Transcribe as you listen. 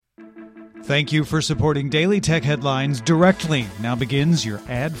Thank you for supporting Daily Tech Headlines directly. Now begins your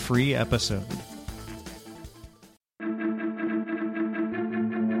ad-free episode.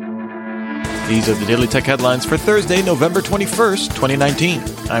 These are the Daily Tech Headlines for Thursday, November 21st, 2019.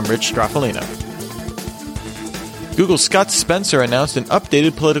 I'm Rich Straffolino. Google's Scott Spencer announced an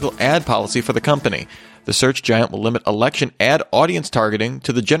updated political ad policy for the company. The search giant will limit election ad audience targeting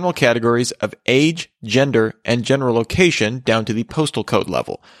to the general categories of age, gender, and general location down to the postal code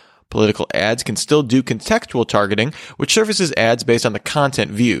level. Political ads can still do contextual targeting, which surfaces ads based on the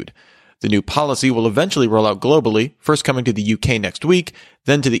content viewed. The new policy will eventually roll out globally, first coming to the UK next week,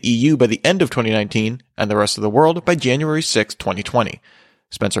 then to the EU by the end of 2019, and the rest of the world by January 6, 2020.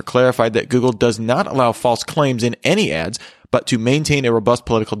 Spencer clarified that Google does not allow false claims in any ads, but to maintain a robust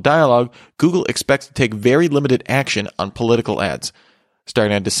political dialogue, Google expects to take very limited action on political ads.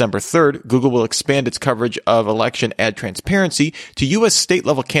 Starting on December 3rd, Google will expand its coverage of election ad transparency to U.S.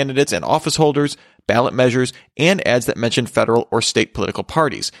 state-level candidates and office holders, ballot measures, and ads that mention federal or state political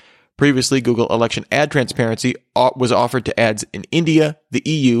parties. Previously, Google election ad transparency was offered to ads in India, the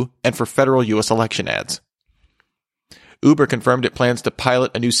EU, and for federal U.S. election ads. Uber confirmed it plans to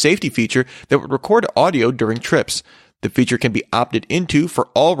pilot a new safety feature that would record audio during trips. The feature can be opted into for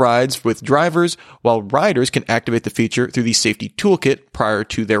all rides with drivers, while riders can activate the feature through the safety toolkit prior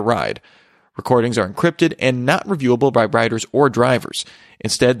to their ride. Recordings are encrypted and not reviewable by riders or drivers.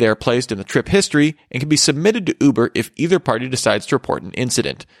 Instead, they are placed in the trip history and can be submitted to Uber if either party decides to report an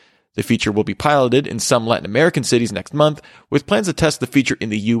incident. The feature will be piloted in some Latin American cities next month, with plans to test the feature in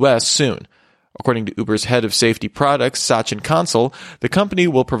the U.S. soon. According to Uber's head of safety products, Sachin Kansal, the company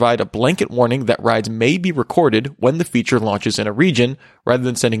will provide a blanket warning that rides may be recorded when the feature launches in a region, rather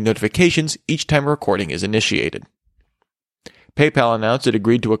than sending notifications each time a recording is initiated. PayPal announced it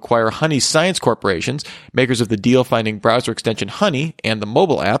agreed to acquire Honey Science Corporations, makers of the deal-finding browser extension Honey and the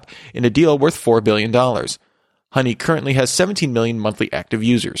mobile app, in a deal worth $4 billion. Honey currently has 17 million monthly active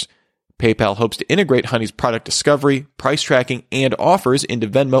users. PayPal hopes to integrate Honey's product discovery, price tracking, and offers into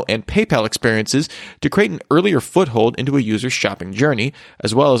Venmo and PayPal experiences to create an earlier foothold into a user's shopping journey,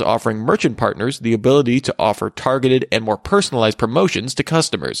 as well as offering merchant partners the ability to offer targeted and more personalized promotions to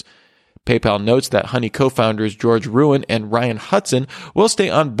customers. PayPal notes that Honey co-founders George Ruin and Ryan Hudson will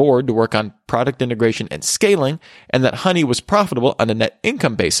stay on board to work on product integration and scaling, and that Honey was profitable on a net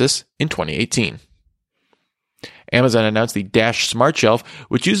income basis in 2018. Amazon announced the Dash Smart Shelf,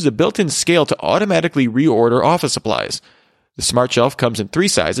 which uses a built-in scale to automatically reorder office supplies. The Smart Shelf comes in three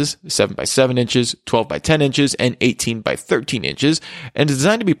sizes, 7 by 7 inches, 12 by 10 inches, and 18 by 13 inches, and is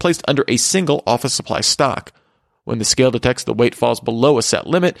designed to be placed under a single office supply stock. When the scale detects the weight falls below a set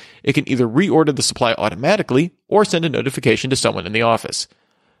limit, it can either reorder the supply automatically or send a notification to someone in the office.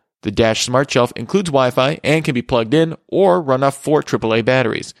 The Dash Smart Shelf includes Wi-Fi and can be plugged in or run off 4 AAA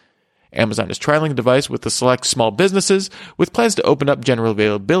batteries. Amazon is trialing the device with the select small businesses, with plans to open up general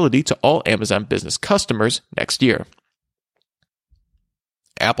availability to all Amazon business customers next year.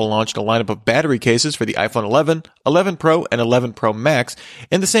 Apple launched a lineup of battery cases for the iPhone 11, 11 Pro, and 11 Pro Max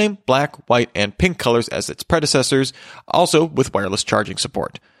in the same black, white, and pink colors as its predecessors, also with wireless charging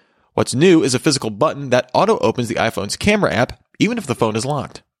support. What's new is a physical button that auto-opens the iPhone's camera app, even if the phone is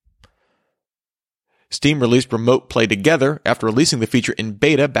locked. Steam released Remote Play Together after releasing the feature in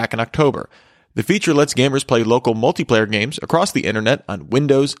beta back in October. The feature lets gamers play local multiplayer games across the internet on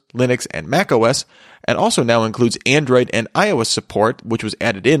Windows, Linux, and macOS, and also now includes Android and iOS support, which was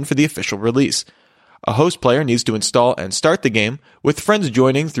added in for the official release. A host player needs to install and start the game, with friends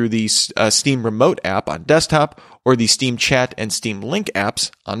joining through the Steam Remote app on desktop or the Steam Chat and Steam Link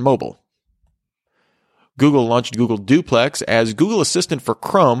apps on mobile. Google launched Google Duplex as Google Assistant for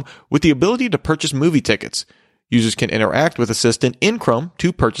Chrome with the ability to purchase movie tickets. Users can interact with Assistant in Chrome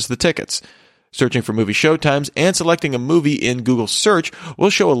to purchase the tickets. Searching for movie showtimes and selecting a movie in Google Search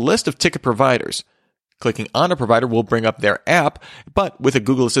will show a list of ticket providers. Clicking on a provider will bring up their app, but with a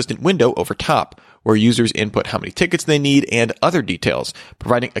Google Assistant window over top, where users input how many tickets they need and other details,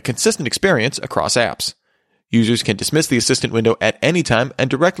 providing a consistent experience across apps. Users can dismiss the Assistant window at any time and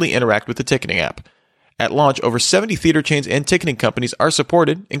directly interact with the ticketing app. At launch, over 70 theater chains and ticketing companies are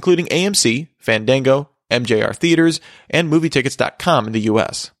supported, including AMC, Fandango, MJR Theaters, and MovieTickets.com in the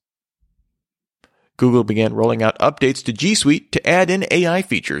U.S. Google began rolling out updates to G Suite to add in AI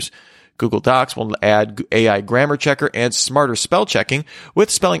features. Google Docs will add AI grammar checker and smarter spell checking,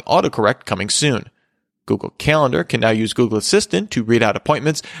 with spelling autocorrect coming soon. Google Calendar can now use Google Assistant to read out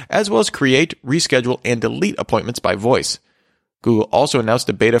appointments, as well as create, reschedule, and delete appointments by voice. Google also announced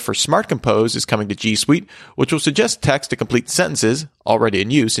a beta for Smart Compose is coming to G Suite, which will suggest text to complete sentences already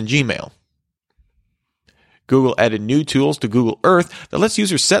in use in Gmail. Google added new tools to Google Earth that lets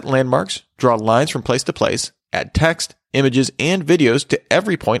users set landmarks, draw lines from place to place, add text, images, and videos to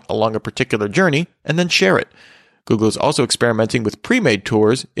every point along a particular journey, and then share it. Google is also experimenting with pre-made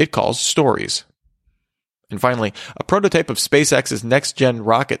tours it calls stories. And finally, a prototype of SpaceX's next-gen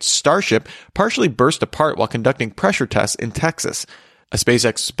rocket Starship partially burst apart while conducting pressure tests in Texas. A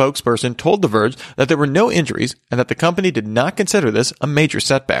SpaceX spokesperson told The Verge that there were no injuries and that the company did not consider this a major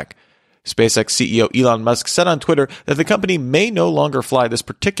setback. SpaceX CEO Elon Musk said on Twitter that the company may no longer fly this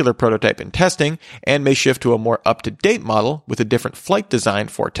particular prototype in testing and may shift to a more up-to-date model with a different flight design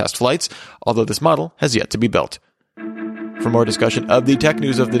for test flights, although this model has yet to be built. For more discussion of the tech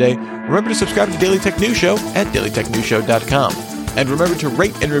news of the day, remember to subscribe to Daily Tech News Show at dailytechnewsshow.com. And remember to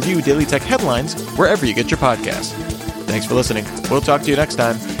rate and review Daily Tech Headlines wherever you get your podcasts. Thanks for listening. We'll talk to you next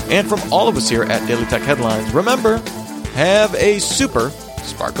time. And from all of us here at Daily Tech Headlines, remember, have a super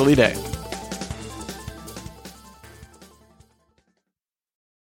sparkly day.